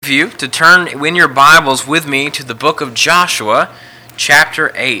you to turn in your Bibles with me to the book of Joshua,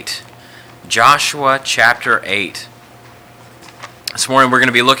 chapter 8. Joshua, chapter 8. This morning we're going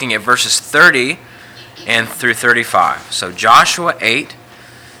to be looking at verses 30 and through 35. So Joshua 8,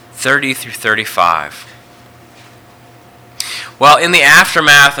 30 through 35. Well, in the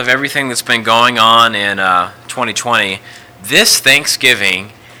aftermath of everything that's been going on in 2020, this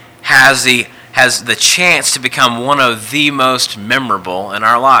Thanksgiving has the chance to become one of the most memorable in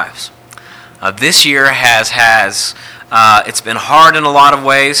our lives. This year has it's been hard in a lot of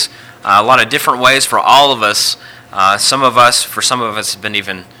ways, a lot of different ways for all of us. For some of us,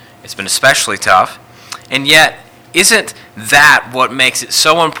 it's been especially tough. And yet, isn't that what makes it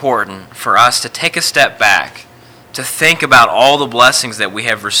so important for us to take a step back, to think about all the blessings that we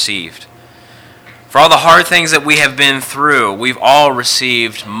have received? For all the hard things that we have been through, we've all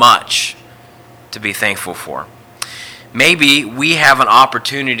received much to be thankful for. Maybe we have an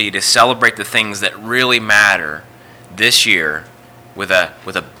opportunity to celebrate the things that really matter this year with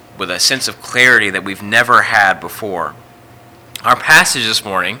a sense of clarity that we've never had before. Our passage this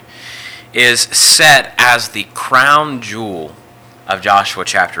morning is set as the crown jewel of Joshua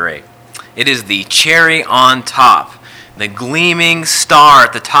chapter 8. It is the cherry on top, the gleaming star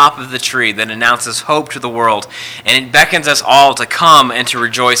at the top of the tree that announces hope to the world, and it beckons us all to come and to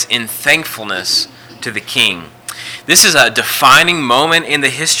rejoice in thankfulness to the King. This is a defining moment in the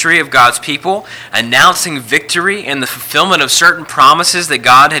history of God's people, announcing victory and the fulfillment of certain promises that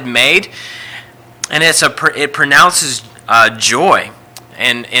God had made, and it pronounces joy,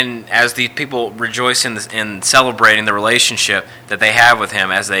 and as the people rejoice in celebrating the relationship that they have with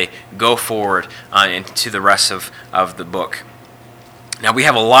Him as they go forward into the rest of the book. Now, we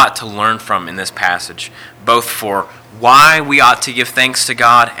have a lot to learn from in this passage, both for why we ought to give thanks to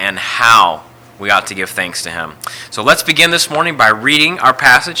God and how we ought to give thanks to Him. So let's begin this morning by reading our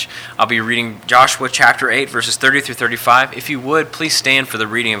passage. I'll be reading Joshua chapter 8, verses 30 through 35. If you would, please stand for the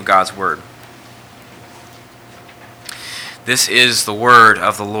reading of God's Word. This is the word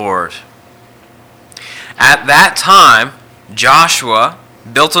of the Lord. At that time, Joshua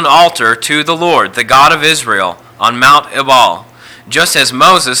built an altar to the Lord, the God of Israel, on Mount Ebal, just as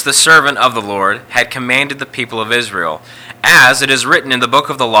Moses, the servant of the Lord, had commanded the people of Israel, as it is written in the book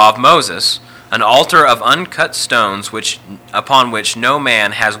of the law of Moses, an altar of uncut stones upon which no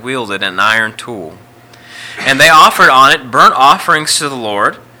man has wielded an iron tool. And they offered on it burnt offerings to the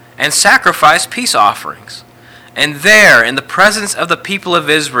Lord, and sacrificed peace offerings. And there, in the presence of the people of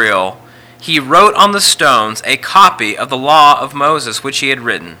Israel, he wrote on the stones a copy of the law of Moses which he had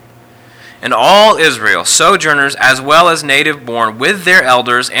written. And all Israel, sojourners as well as native born, with their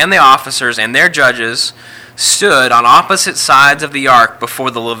elders and the officers and their judges, stood on opposite sides of the ark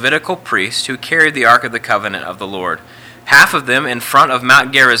before the Levitical priests who carried the ark of the covenant of the Lord, half of them in front of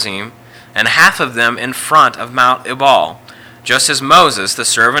Mount Gerizim, and half of them in front of Mount Ebal, just as Moses, the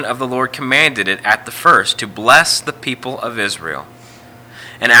servant of the Lord, commanded it at the first to bless the people of Israel.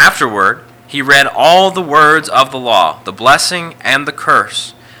 And afterward he read all the words of the law, the blessing and the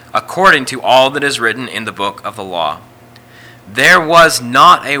curse, according to all that is written in the book of the law. There was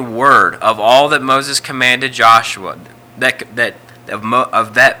not a word of all that Moses commanded Joshua there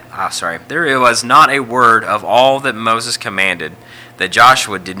was not a word of all that Moses commanded that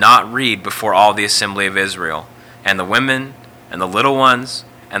Joshua did not read before all the assembly of Israel, and the women and the little ones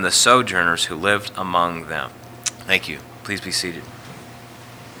and the sojourners who lived among them. Thank you. Please be seated.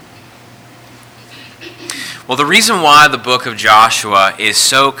 Well, the reason why the book of Joshua is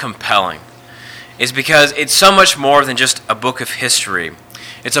so compelling is because it's so much more than just a book of history.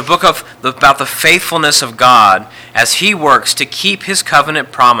 It's a book about the faithfulness of God as He works to keep His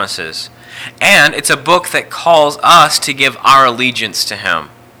covenant promises. And it's a book that calls us to give our allegiance to Him.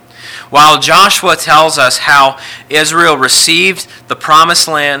 While Joshua tells us how Israel received the promised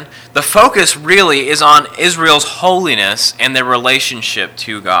land, the focus really is on Israel's holiness and their relationship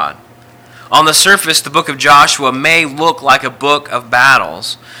to God. On the surface, the book of Joshua may look like a book of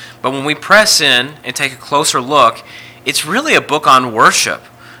battles, but when we press in and take a closer look, it's really a book on worship,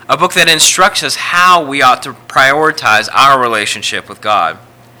 a book that instructs us how we ought to prioritize our relationship with God.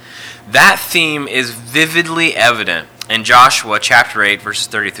 That theme is vividly evident in Joshua chapter 8, verses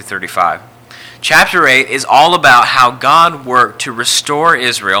 30 through 35. Chapter 8 is all about how God worked to restore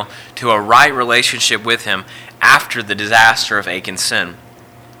Israel to a right relationship with Him after the disaster of Achan's sin.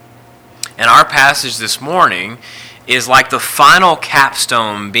 And our passage this morning is like the final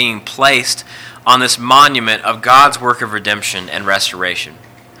capstone being placed on this monument of God's work of redemption and restoration.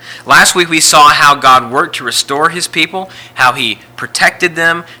 Last week we saw how God worked to restore His people, how He protected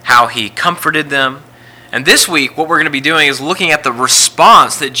them, how He comforted them. And this week, what we're going to be doing is looking at the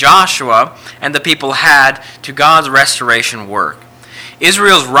response that Joshua and the people had to God's restoration work.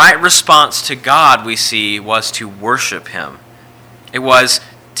 Israel's right response to God, we see, was to worship him. It was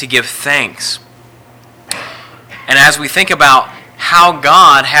to give thanks. And as we think about how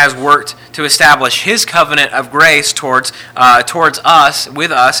God has worked to establish his covenant of grace towards us,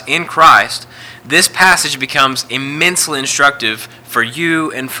 with us in Christ, this passage becomes immensely instructive for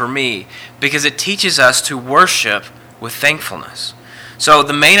you and for me because it teaches us to worship with thankfulness. So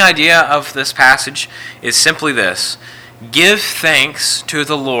the main idea of this passage is simply this: give thanks to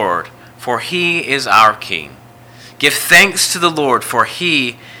the Lord, for he is our King. Give thanks to the Lord, for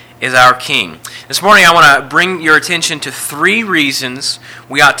he is our King. This morning I want to bring your attention to 3 reasons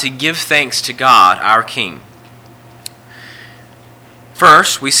we ought to give thanks to God, our King.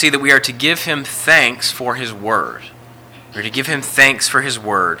 First, we see that we are to give him thanks for his word. We're to give him thanks for his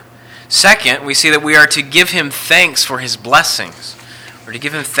word. Second, we see that we are to give him thanks for his blessings. We're to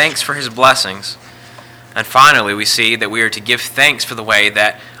give him thanks for his blessings. And finally, we see that we are to give thanks for the way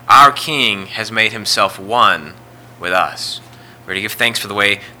that our King has made himself one with us. We're to give thanks for the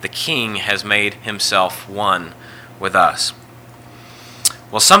way the King has made himself one with us.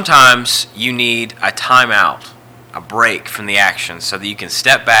 Well, sometimes you need a timeout, a break from the action, so that you can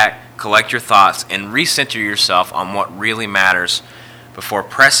step back, collect your thoughts, and recenter yourself on what really matters before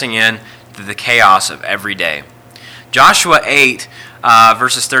pressing in to the chaos of every day. Joshua 8,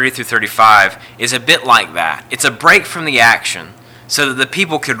 verses 30 through 35 is a bit like that. It's a break from the action so that the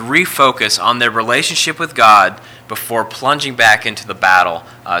people could refocus on their relationship with God before plunging back into the battle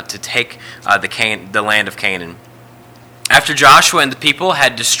to take the land of Canaan. After Joshua and the people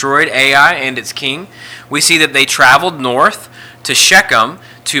had destroyed Ai and its king, we see that they traveled north to Shechem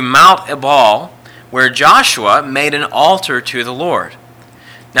to Mount Ebal, where Joshua made an altar to the Lord.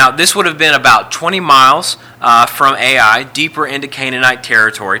 Now, this would have been about 20 miles from Ai, deeper into Canaanite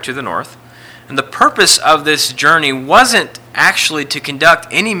territory to the north. And the purpose of this journey wasn't actually to conduct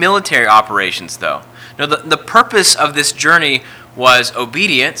any military operations, though. No, the purpose of this journey was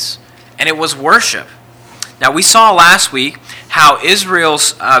obedience, and it was worship. Now, we saw last week how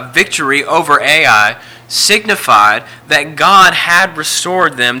Israel's victory over Ai signified that God had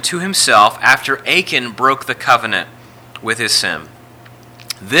restored them to himself after Achan broke the covenant with his sin.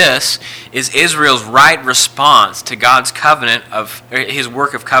 This is Israel's right response to God's covenant of his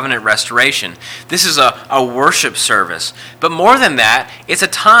work of covenant restoration. This is a worship service. But more than that, it's a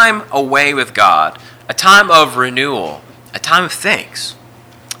time away with God, a time of renewal, a time of thanks.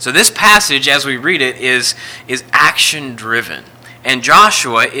 So this passage, as we read it, is action-driven. And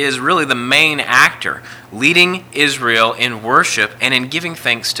Joshua is really the main actor, leading Israel in worship and in giving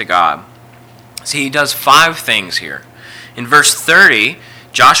thanks to God. See, he does 5 things here. In verse 30,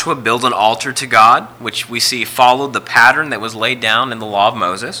 Joshua built an altar to God, which we see followed the pattern that was laid down in the law of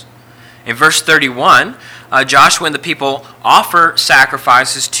Moses. In verse 31, Joshua and the people offer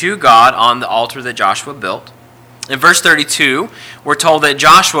sacrifices to God on the altar that Joshua built. In verse 32, we're told that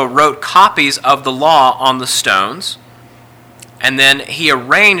Joshua wrote copies of the law on the stones. And then he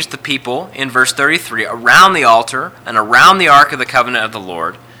arranged the people, in verse 33, around the altar and around the Ark of the Covenant of the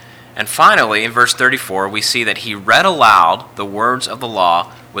Lord. And finally, in verse 34, we see that he read aloud the words of the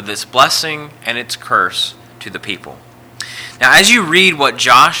law with its blessing and its curse to the people. Now, as you read what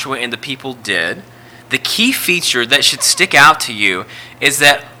Joshua and the people did, the key feature that should stick out to you is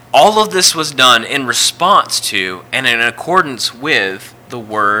that all of this was done in response to and in accordance with the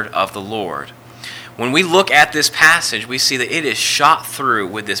word of the Lord. When we look at this passage, we see that it is shot through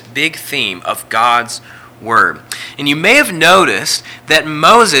with this big theme of God's word. And you may have noticed that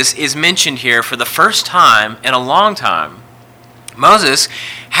Moses is mentioned here for the first time in a long time. Moses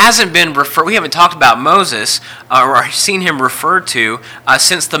hasn't been we haven't talked about Moses or seen him referred to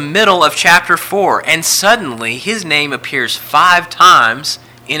since the middle of chapter 4. And suddenly his name appears 5 times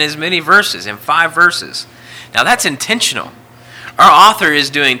in as many verses, in 5 verses. Now that's intentional. Our author is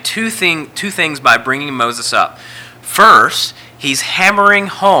doing two things by bringing Moses up. First, he's hammering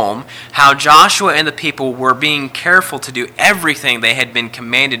home how Joshua and the people were being careful to do everything they had been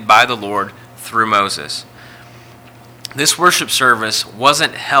commanded by the Lord through Moses. This worship service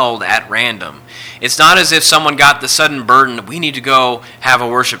wasn't held at random. It's not as if someone got the sudden burden, we need to go have a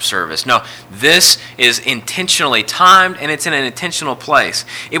worship service. No, this is intentionally timed and it's in an intentional place.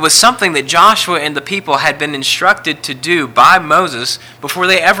 It was something that Joshua and the people had been instructed to do by Moses before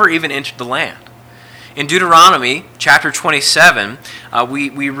they ever even entered the land. In Deuteronomy chapter 27,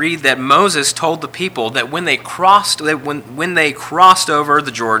 we read that Moses told the people that when they crossed over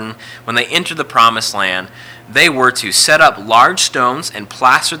the Jordan, when they entered the promised land, they were to set up large stones and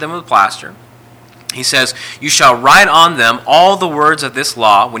plaster them with plaster. He says, "You shall write on them all the words of this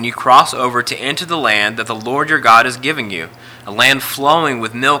law when you cross over to enter the land that the Lord your God is giving you, a land flowing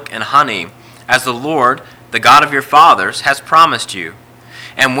with milk and honey, as the Lord, the God of your fathers, has promised you.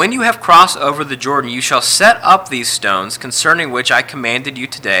 And when you have crossed over the Jordan, you shall set up these stones, concerning which I commanded you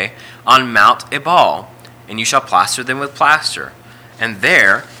today, on Mount Ebal, and you shall plaster them with plaster. And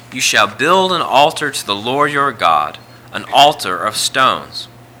there you shall build an altar to the Lord your God, an altar of stones.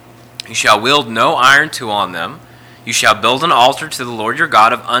 You shall wield no iron tool on them. You shall build an altar to the Lord your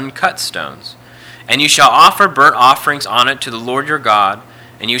God of uncut stones. And you shall offer burnt offerings on it to the Lord your God,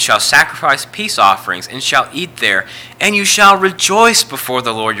 and you shall sacrifice peace offerings, and shall eat there. And you shall rejoice before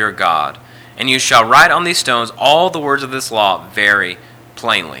the Lord your God. And you shall write on these stones all the words of this law very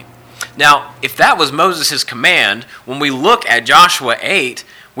plainly." Now, if that was Moses' command, when we look at Joshua 8,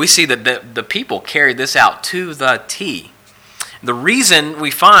 we see that the people carried this out to the T. The reason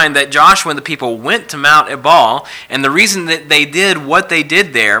we find that Joshua and the people went to Mount Ebal, and the reason that they did what they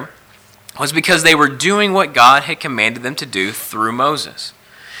did there, was because they were doing what God had commanded them to do through Moses.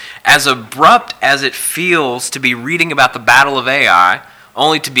 As abrupt as it feels to be reading about the Battle of Ai,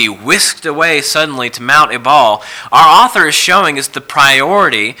 only to be whisked away suddenly to Mount Ebal, our author is showing us the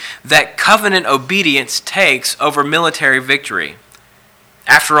priority that covenant obedience takes over military victory.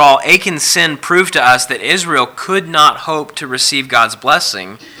 After all, Achan's sin proved to us that Israel could not hope to receive God's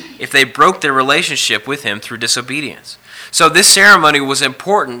blessing if they broke their relationship with him through disobedience. So this ceremony was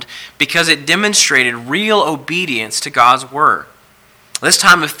important because it demonstrated real obedience to God's word. This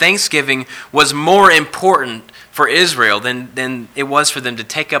time of Thanksgiving was more important for Israel than it was for them to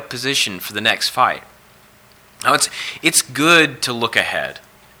take up position for the next fight. Now it's good to look ahead.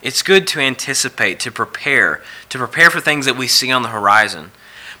 It's good to anticipate, to prepare for things that we see on the horizon.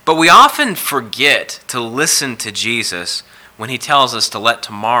 But we often forget to listen to Jesus when he tells us to let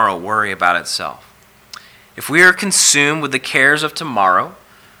tomorrow worry about itself. If we are consumed with the cares of tomorrow,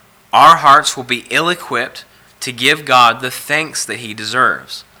 our hearts will be ill-equipped to give God the thanks that he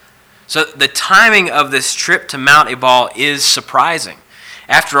deserves. So the timing of this trip to Mount Ebal is surprising.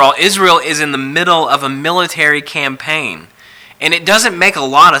 After all, Israel is in the middle of a military campaign, and it doesn't make a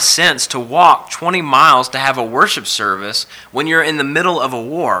lot of sense to walk 20 miles to have a worship service when you're in the middle of a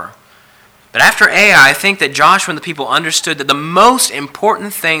war. But after Ai, I think that Joshua and the people understood that the most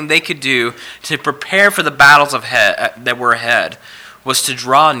important thing they could do to prepare for the battles that were ahead was to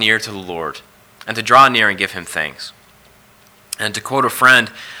draw near to the Lord and to draw near and give him thanks. And to quote a friend,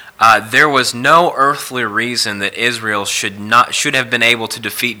 there was no earthly reason that Israel should have been able to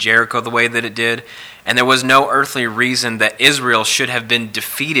defeat Jericho the way that it did, and there was no earthly reason that Israel should have been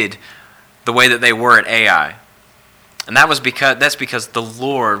defeated the way that they were at Ai. And that's because the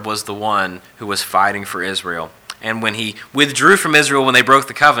Lord was the one who was fighting for Israel. And when he withdrew from Israel when they broke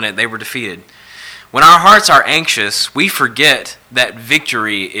the covenant, they were defeated. When our hearts are anxious, we forget that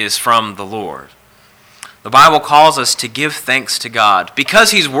victory is from the Lord. The Bible calls us to give thanks to God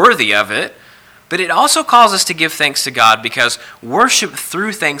because he's worthy of it, but it also calls us to give thanks to God because worship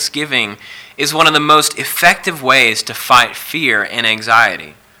through thanksgiving is one of the most effective ways to fight fear and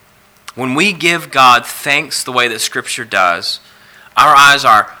anxiety. When we give God thanks the way that Scripture does, our eyes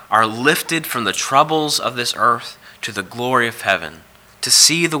are lifted from the troubles of this earth to the glory of heaven, to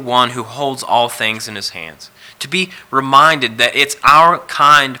see the one who holds all things in his hands, to be reminded that it's our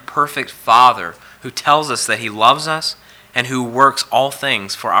kind, perfect Father who tells us that he loves us and who works all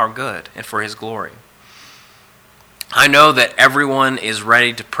things for our good and for his glory. I know that everyone is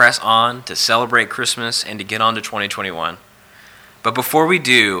ready to press on, to celebrate Christmas, and to get on to 2021. But before we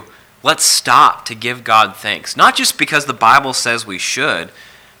do, let's stop to give God thanks. Not just because the Bible says we should,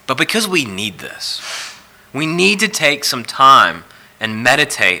 but because we need this. We need to take some time and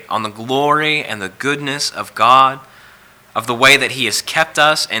meditate on the glory and the goodness of God, of the way that he has kept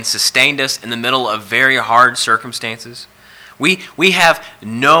us and sustained us in the middle of very hard circumstances. We have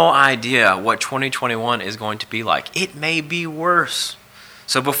no idea what 2021 is going to be like. It may be worse.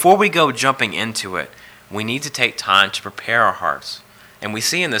 So before we go jumping into it, we need to take time to prepare our hearts. And we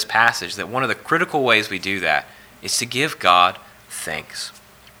see in this passage that one of the critical ways we do that is to give God thanks.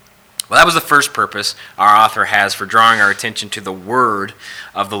 Well, that was the first purpose our author has for drawing our attention to the word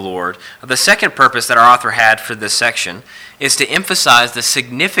of the Lord. The second purpose that our author had for this section is to emphasize the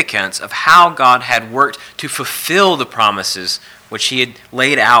significance of how God had worked to fulfill the promises which he had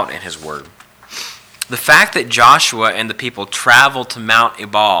laid out in his word. The fact that Joshua and the people traveled to Mount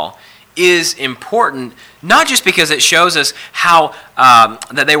Ebal is important, not just because it shows us how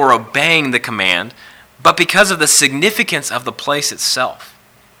that they were obeying the command, but because of the significance of the place itself.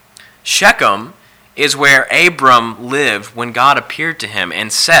 Shechem is where Abram lived when God appeared to him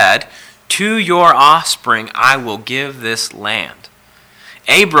and said, To your offspring I will give this land.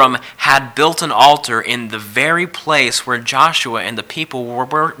 Abram had built an altar in the very place where Joshua and the people were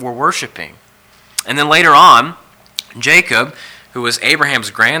worshiping. And then later on, Jacob, who was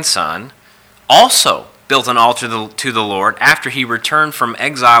Abraham's grandson, also built an altar to the Lord after he returned from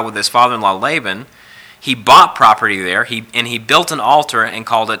exile with his father-in-law Laban. He bought property there, and he built an altar and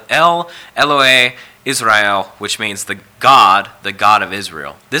called it El Elohe Israel, which means the God of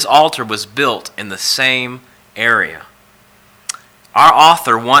Israel. This altar was built in the same area. Our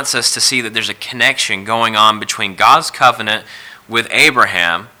author wants us to see that there's a connection going on between God's covenant with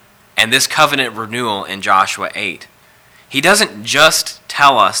Abraham and this covenant renewal in Joshua 8. He doesn't just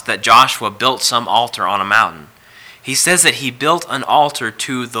tell us that Joshua built some altar on a mountain. He says that he built an altar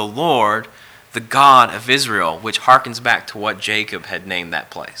to the Lord, the God of Israel, which harkens back to what Jacob had named that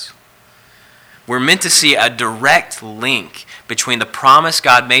place. We're meant to see a direct link between the promise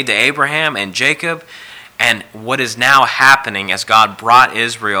God made to Abraham and Jacob and what is now happening as God brought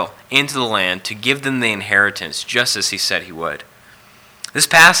Israel into the land to give them the inheritance, just as he said he would. This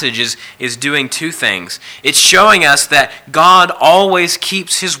passage is doing two things. It's showing us that God always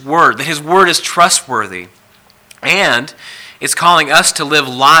keeps his word, that his word is trustworthy. And it's calling us to live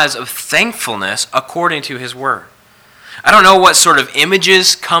lives of thankfulness according to his word. I don't know what sort of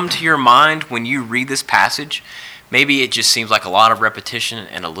images come to your mind when you read this passage. Maybe it just seems like a lot of repetition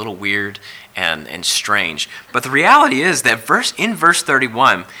and a little weird and strange. But the reality is that in verse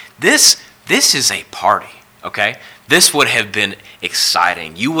 31, this is a party, okay? This would have been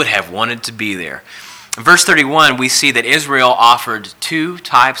exciting. You would have wanted to be there. In verse 31, we see that Israel offered two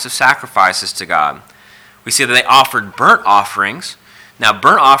types of sacrifices to God. We see that they offered burnt offerings. Now,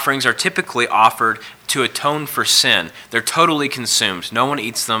 burnt offerings are typically offered to atone for sin. They're totally consumed. No one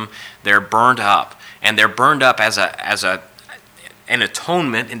eats them. They're burned up. And they're burned up as an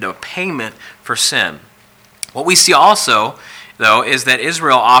atonement and a payment for sin. What we see also, though, is that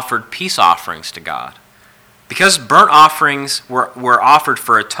Israel offered peace offerings to God. Because burnt offerings were offered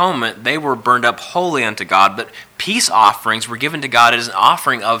for atonement, they were burned up wholly unto God, but peace offerings were given to God as an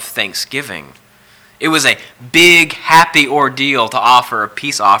offering of thanksgiving. It was a big, happy ordeal to offer a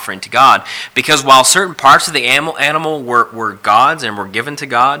peace offering to God, because while certain parts of the animal were God's and were given to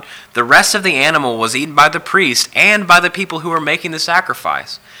God, the rest of the animal was eaten by the priest and by the people who were making the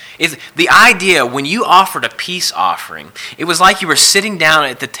sacrifice. The idea, when you offered a peace offering, it was like you were sitting down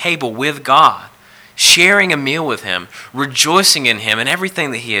at the table with God, sharing a meal with him, rejoicing in him and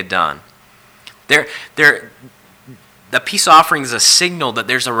everything that he had done. The peace offering is a signal that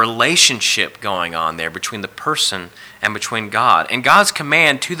there's a relationship going on there between the person and between God. And God's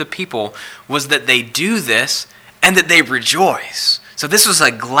command to the people was that they do this and that they rejoice. So this was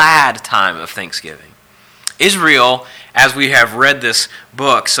a glad time of thanksgiving. Israel, as we have read this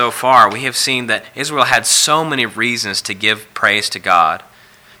book so far, we have seen that Israel had so many reasons to give praise to God.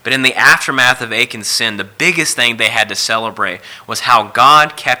 But in the aftermath of Achan's sin, the biggest thing they had to celebrate was how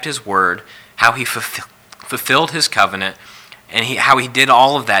God kept his word, how he fulfilled his covenant, and how he did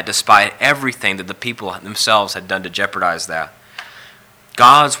all of that despite everything that the people themselves had done to jeopardize that.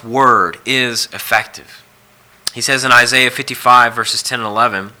 God's word is effective. He says in Isaiah 55, verses 10 and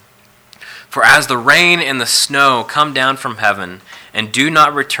 11, "For as the rain and the snow come down from heaven, and do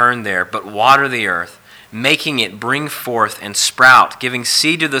not return there, but water the earth, making it bring forth and sprout, giving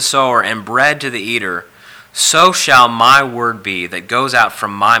seed to the sower and bread to the eater, so shall my word be that goes out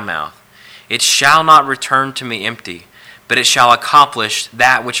from my mouth. It shall not return to me empty, but it shall accomplish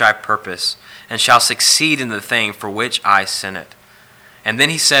that which I purpose, and shall succeed in the thing for which I sent it." And then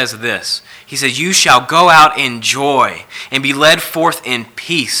he says this. He says, "You shall go out in joy and be led forth in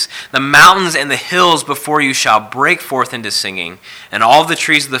peace. The mountains and the hills before you shall break forth into singing, and all the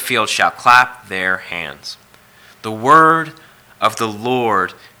trees of the field shall clap their hands." The word of the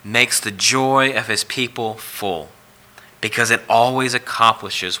Lord makes the joy of his people full, because it always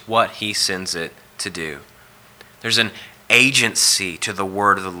accomplishes what he sends it to do. There's an agency to the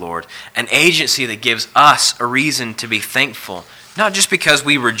word of the Lord, an agency that gives us a reason to be thankful, not just because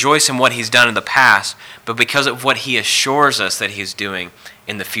we rejoice in what he's done in the past, but because of what he assures us that he's doing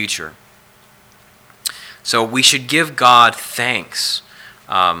in the future. So we should give God thanks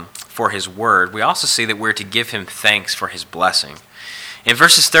for his word. We also see that we're to give him thanks for his blessing. In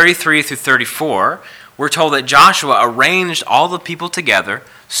verses 33 through 34, we're told that Joshua arranged all the people together,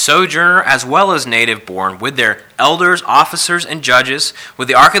 sojourner as well as native born, with their elders, officers, and judges, with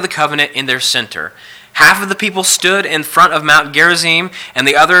the Ark of the Covenant in their center. Half of the people stood in front of Mount Gerizim, and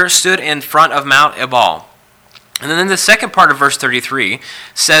the other stood in front of Mount Ebal. And then the second part of verse 33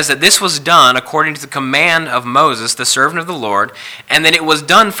 says that this was done according to the command of Moses, the servant of the Lord, and that it was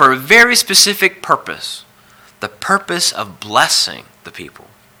done for a very specific purpose, the purpose of blessing the people.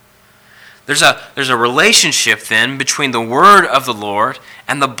 There's a relationship then between the word of the Lord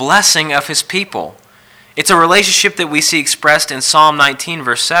and the blessing of his people. It's a relationship that we see expressed in Psalm 19,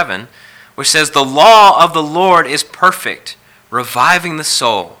 verse 7, which says, "The law of the Lord is perfect, reviving the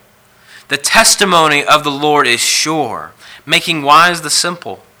soul. The testimony of the Lord is sure, making wise the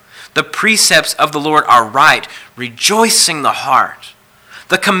simple. The precepts of the Lord are right, rejoicing the heart.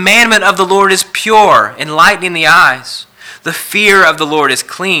 The commandment of the Lord is pure, enlightening the eyes. The fear of the Lord is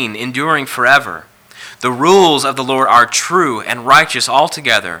clean, enduring forever. The rules of the Lord are true and righteous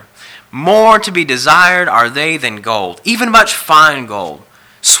altogether. More to be desired are they than gold, even much fine gold,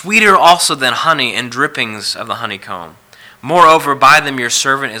 sweeter also than honey and drippings of the honeycomb. Moreover, by them your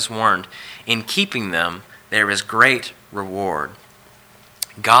servant is warned. In keeping them, there is great reward."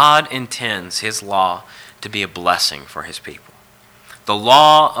 God intends his law to be a blessing for his people. The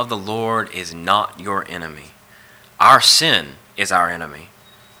law of the Lord is not your enemy. Our sin is our enemy.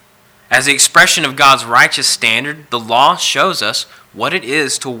 As the expression of God's righteous standard, the law shows us what it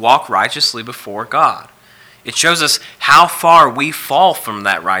is to walk righteously before God. It shows us how far we fall from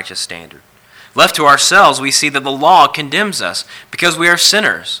that righteous standard. Left to ourselves, we see that the law condemns us because we are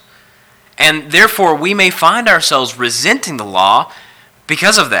sinners. And therefore, we may find ourselves resenting the law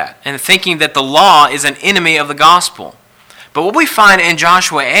because of that and thinking that the law is an enemy of the gospel. But what we find in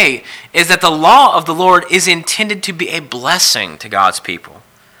Joshua 8 is that the law of the Lord is intended to be a blessing to God's people.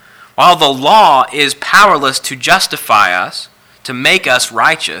 While the law is powerless to justify us, to make us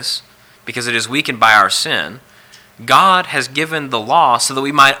righteous, because it is weakened by our sin, God has given the law so that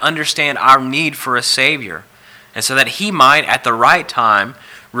we might understand our need for a Savior, and so that he might, at the right time,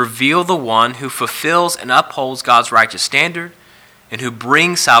 reveal the one who fulfills and upholds God's righteous standard and who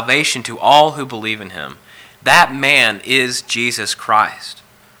brings salvation to all who believe in him. That man is Jesus Christ.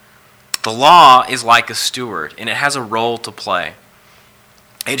 The law is like a steward, and it has a role to play.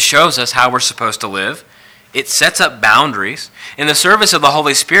 It shows us how we're supposed to live. It sets up boundaries. In the service of the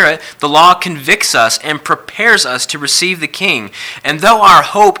Holy Spirit, the law convicts us and prepares us to receive the King. And though our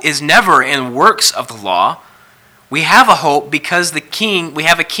hope is never in works of the law, we have a hope because we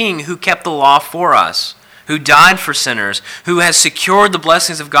have a King who kept the law for us, who died for sinners, who has secured the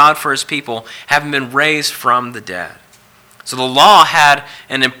blessings of God for his people, having been raised from the dead. So the law had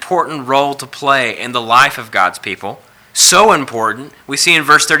an important role to play in the life of God's people. So important, we see in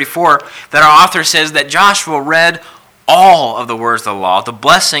verse 34 that our author says that Joshua read all of the words of the law, the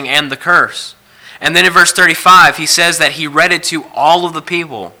blessing and the curse. And then in verse 35, he says that he read it to all of the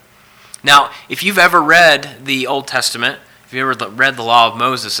people. Now, if you've ever read the Old Testament, if you ever read the law of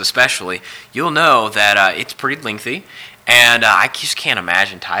Moses especially, you'll know that it's pretty lengthy, and I just can't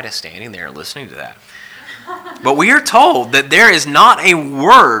imagine Titus standing there listening to that. But we are told that there is not a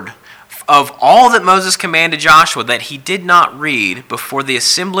word of all that Moses commanded Joshua that he did not read before the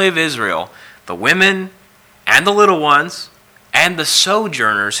assembly of Israel, the women and the little ones and the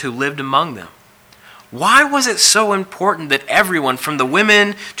sojourners who lived among them. Why was it so important that everyone, from the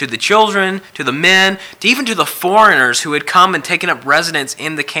women to the children to the men, to even to the foreigners who had come and taken up residence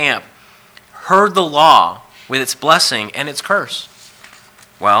in the camp, heard the law with its blessing and its curse?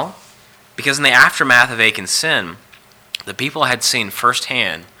 Well, because in the aftermath of Achan's sin, the people had seen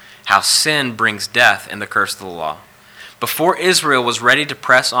firsthand how sin brings death and the curse of the law. Before Israel was ready to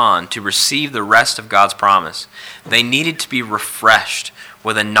press on to receive the rest of God's promise, they needed to be refreshed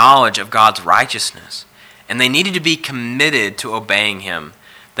with a knowledge of God's righteousness, and they needed to be committed to obeying him.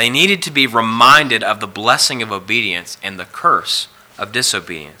 They needed to be reminded of the blessing of obedience and the curse of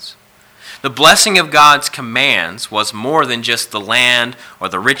disobedience. The blessing of God's commands was more than just the land or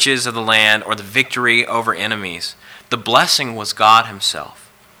the riches of the land or the victory over enemies. The blessing was God himself.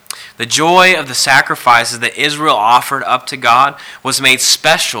 The joy of the sacrifices that Israel offered up to God was made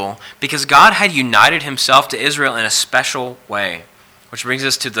special because God had united himself to Israel in a special way. Which brings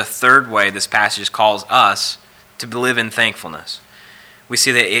us to the third way this passage calls us to live in thankfulness. We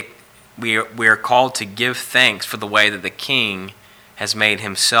see that we are called to give thanks for the way that the King has made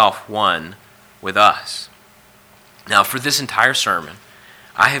himself one with us. Now, for this entire sermon,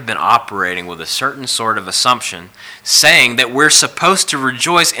 I have been operating with a certain sort of assumption, saying that we're supposed to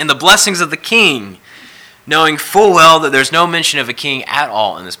rejoice in the blessings of the King, knowing full well that there's no mention of a king at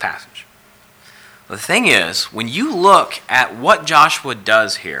all in this passage. The thing is, when you look at what Joshua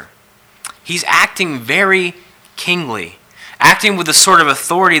does here, he's acting very kingly, acting with the sort of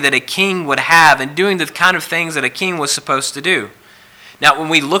authority that a king would have and doing the kind of things that a king was supposed to do. Now, when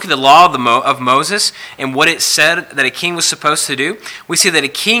we look at the law of Moses and what it said that a king was supposed to do, we see that a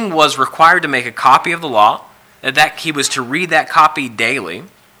king was required to make a copy of the law, that he was to read that copy daily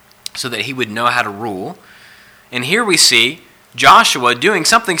so that he would know how to rule. And here we see Joshua doing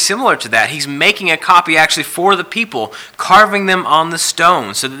something similar to that. He's making a copy actually for the people, carving them on the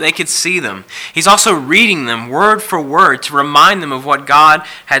stone so that they could see them. He's also reading them word for word to remind them of what God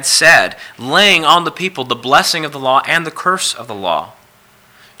had said, laying on the people the blessing of the law and the curse of the law.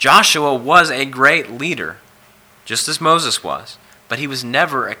 Joshua was a great leader, just as Moses was, but he was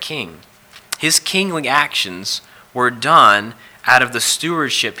never a king. His kingly actions were done out of the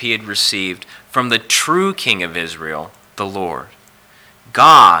stewardship he had received from the true King of Israel, the Lord.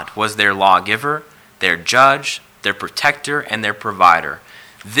 God was their lawgiver, their judge, their protector, and their provider.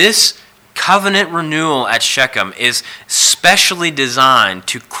 This covenant renewal at Shechem is specially designed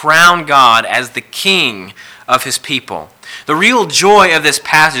to crown God as the king of his people. The real joy of this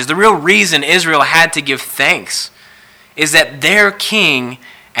passage, the real reason Israel had to give thanks, is that their king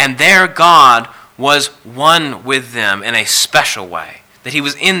and their God was one with them in a special way, that he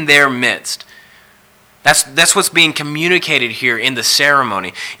was in their midst. That's what's being communicated here in the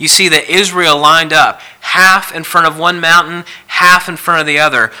ceremony. You see that Israel lined up, half in front of one mountain, half in front of the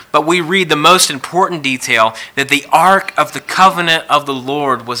other. But we read the most important detail, that the ark of the covenant of the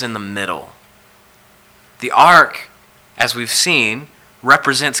Lord was in the middle. The ark, as we've seen,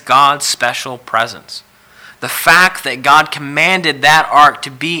 represents God's special presence. The fact that God commanded that ark to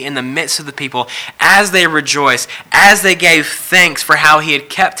be in the midst of the people as they rejoiced, as they gave thanks for how he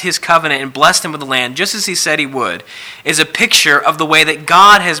had kept his covenant and blessed them with the land, just as he said he would, is a picture of the way that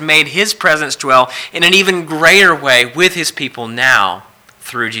God has made his presence dwell in an even greater way with his people now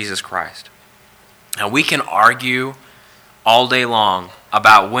through Jesus Christ. Now, we can argue all day long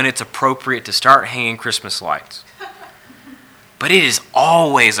about when it's appropriate to start hanging Christmas lights. But it is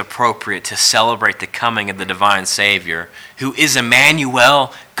always appropriate to celebrate the coming of the divine Savior, who is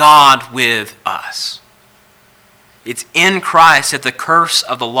Emmanuel, God with us. It's in Christ that the curse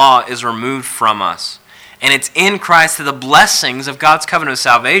of the law is removed from us. And it's in Christ that the blessings of God's covenant of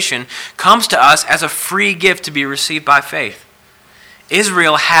salvation comes to us as a free gift to be received by faith.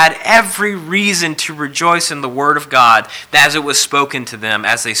 Israel had every reason to rejoice in the word of God as it was spoken to them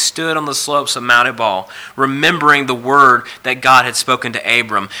as they stood on the slopes of Mount Ebal, remembering the word that God had spoken to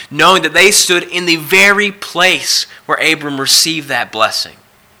Abram, knowing that they stood in the very place where Abram received that blessing.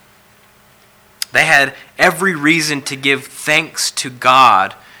 They had every reason to give thanks to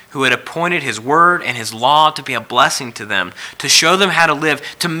God, who had appointed his word and his law to be a blessing to them, to show them how to live,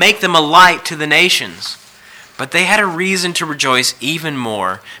 to make them a light to the nations. But they had a reason to rejoice even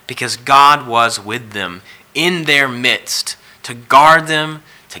more because God was with them in their midst to guard them,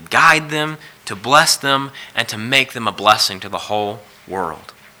 to guide them, to bless them, and to make them a blessing to the whole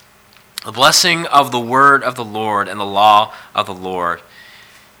world. The blessing of the word of the Lord and the law of the Lord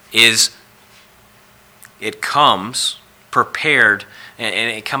comes prepared, and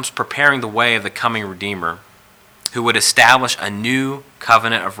it comes preparing the way of the coming Redeemer, who would establish a new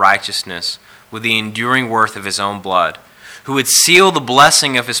covenant of righteousness with the enduring worth of his own blood, who would seal the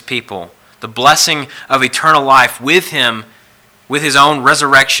blessing of his people, the blessing of eternal life with him, with his own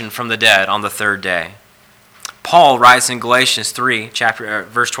resurrection from the dead on the third day. Paul writes in Galatians 3,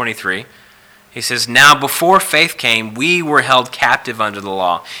 verse 23, he says, "Now before faith came, we were held captive under the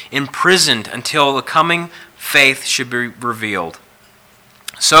law, imprisoned until the coming faith should be revealed.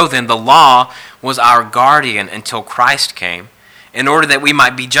 So then the law was our guardian until Christ came, in order that we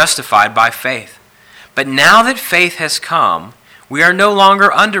might be justified by faith. But now that faith has come, we are no longer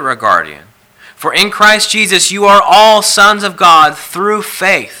under a guardian. For in Christ Jesus you are all sons of God through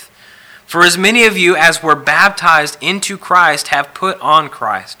faith. For as many of you as were baptized into Christ have put on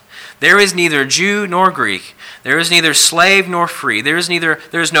Christ. There is neither Jew nor Greek. There is neither slave nor free. There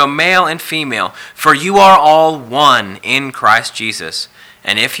is no male and female. For you are all one in Christ Jesus.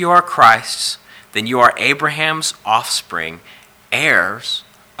 And if you are Christ's, then you are Abraham's offspring, heirs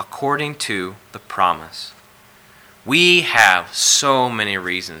according to the promise." We have so many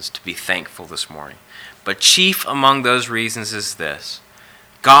reasons to be thankful this morning, but chief among those reasons is this: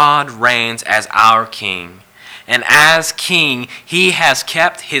 God reigns as our King, and as King, he has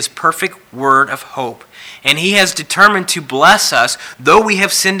kept his perfect word of hope, and he has determined to bless us though we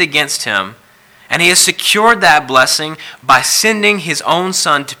have sinned against him. And he has secured that blessing by sending his own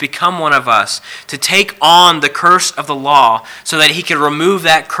Son to become one of us, to take on the curse of the law so that he could remove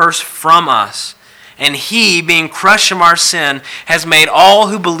that curse from us. And he, being crushed from our sin, has made all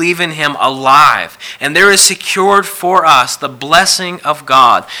who believe in him alive. And there is secured for us the blessing of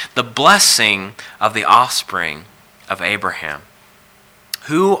God, the blessing of the offspring of Abraham.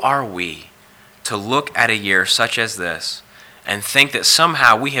 Who are we to look at a year such as this and think that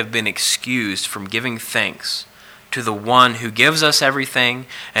somehow we have been excused from giving thanks to the one who gives us everything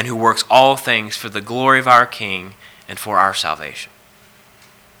and who works all things for the glory of our King and for our salvation?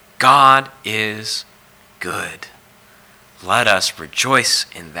 God is good. Let us rejoice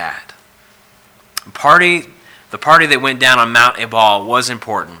in that. The party that went down on Mount Ebal was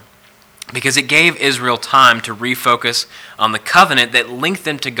important because it gave Israel time to refocus on the covenant that linked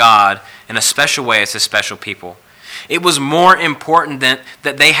them to God in a special way as a special people. It was more important that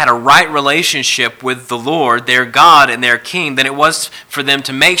they had a right relationship with the Lord, their God and their King, than it was for them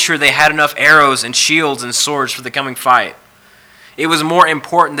to make sure they had enough arrows and shields and swords for the coming fight. It was more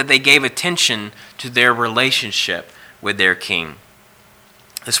important that they gave attention to their relationship with their King.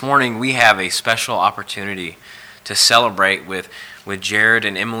 This morning we have a special opportunity to celebrate with Jared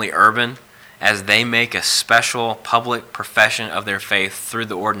and Emily Urban as they make a special public profession of their faith through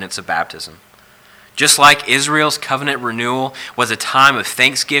the ordinance of baptism. Just like Israel's covenant renewal was a time of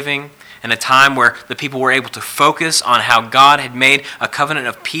thanksgiving and a time where the people were able to focus on how God had made a covenant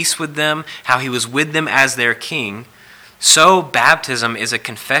of peace with them, how he was with them as their King, so baptism is a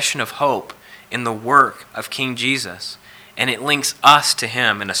confession of hope in the work of King Jesus, and it links us to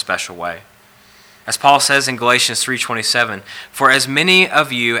him in a special way. As Paul says in Galatians 3:27, "For as many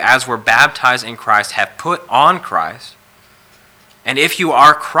of you as were baptized in Christ have put on Christ. And if you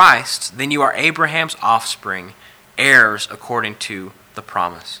are Christ, then you are Abraham's offspring, heirs according to the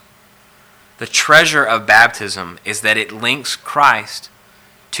promise." The treasure of baptism is that it links Christ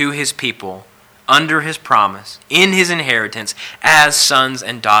to his people under his promise, in his inheritance, as sons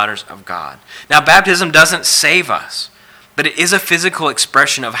and daughters of God. Now, baptism doesn't save us, but it is a physical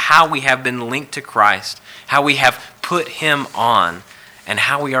expression of how we have been linked to Christ, how we have put him on, and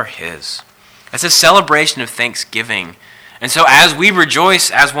how we are his. It's a celebration of thanksgiving. And so as we rejoice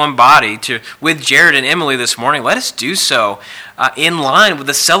as one body with Jared and Emily this morning, let us do so in line with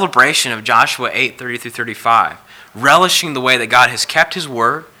the celebration of Joshua 8:30-35, relishing the way that God has kept his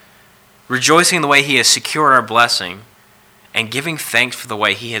word, rejoicing the way he has secured our blessing, and giving thanks for the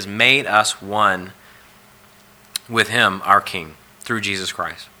way he has made us one with him, our King, through Jesus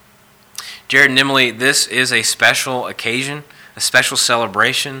Christ. Jared and Emily, this is a special occasion, a special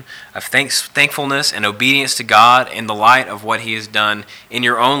celebration of thankfulness and obedience to God in the light of what he has done in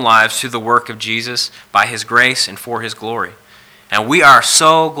your own lives through the work of Jesus by his grace and for his glory. And we are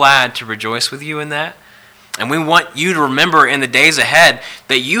so glad to rejoice with you in that. And we want you to remember in the days ahead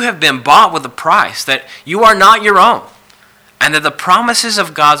that you have been bought with a price, that you are not your own, and that the promises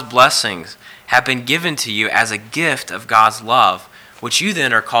of God's blessings have been given to you as a gift of God's love, which you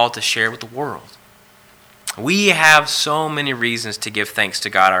then are called to share with the world. We have so many reasons to give thanks to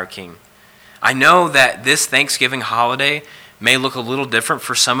God our King. I know that this Thanksgiving holiday may look a little different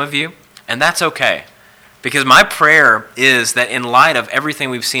for some of you, and that's okay. Because my prayer is that in light of everything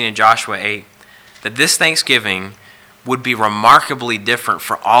we've seen in Joshua 8, that this Thanksgiving would be remarkably different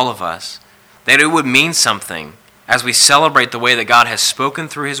for all of us, that it would mean something as we celebrate the way that God has spoken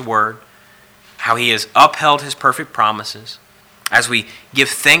through his word, how he has upheld his perfect promises, as we give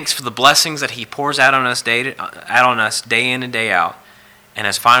thanks for the blessings that he pours out on us day in and day out, and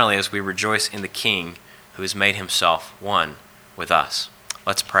as we rejoice in the King who has made himself one with us.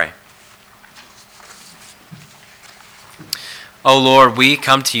 Let's pray. Oh Lord, we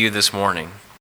come to you this morning